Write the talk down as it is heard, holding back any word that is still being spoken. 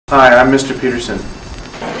Hi, I'm Mr. Peterson.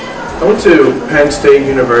 I went to Penn State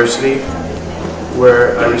University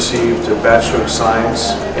where I received a Bachelor of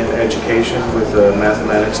Science in Education with a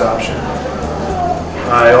mathematics option.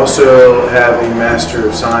 I also have a Master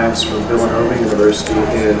of Science from Villanova University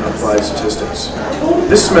in Applied Statistics.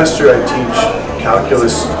 This semester I teach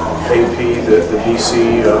Calculus AP, the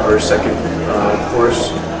BC, our second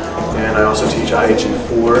course, and I also teach IHE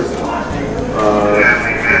 4.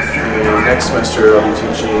 And next semester I'll be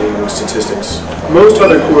teaching statistics. Most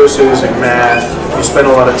other courses in math, you spend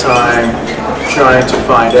a lot of time trying to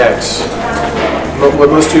find X. But what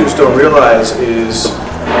most students don't realize is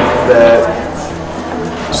that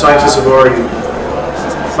scientists have already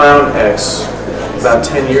found X about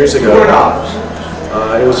 10 years ago.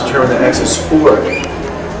 It was determined that X is 4.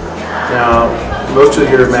 Now, most of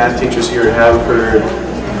your math teachers here at Haverford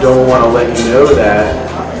don't want to let you know that.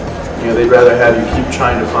 You know, they'd rather have you keep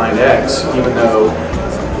trying to find X, even though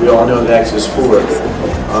we all know that X is 4.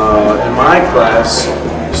 In my class,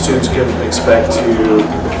 students can expect to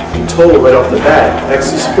be told right off the bat, X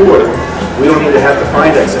is 4. We don't need to have to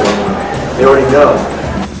find X anymore. They already know.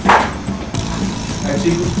 X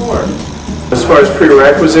equals 4. As far as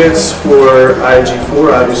prerequisites for IHE 4,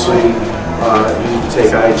 obviously you need to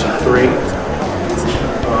take IHE 3.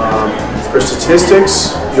 For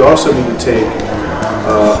statistics, you also need to take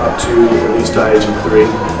up to at least IHE 3.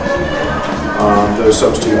 Those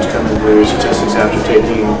some students come into statistics after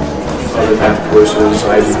taking other math courses,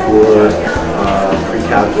 IHE 4,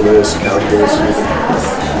 pre-calculus, calculus.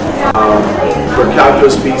 For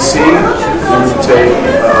calculus BC, you need to take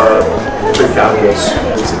pre-calculus.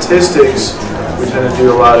 In statistics, we tend to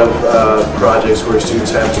do a lot of projects where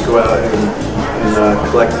students have to go out and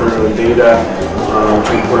collect their own data,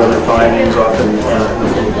 to report on their findings, often in the form of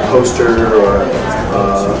a poster or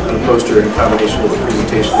a poster in combination with a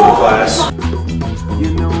presentation to the class.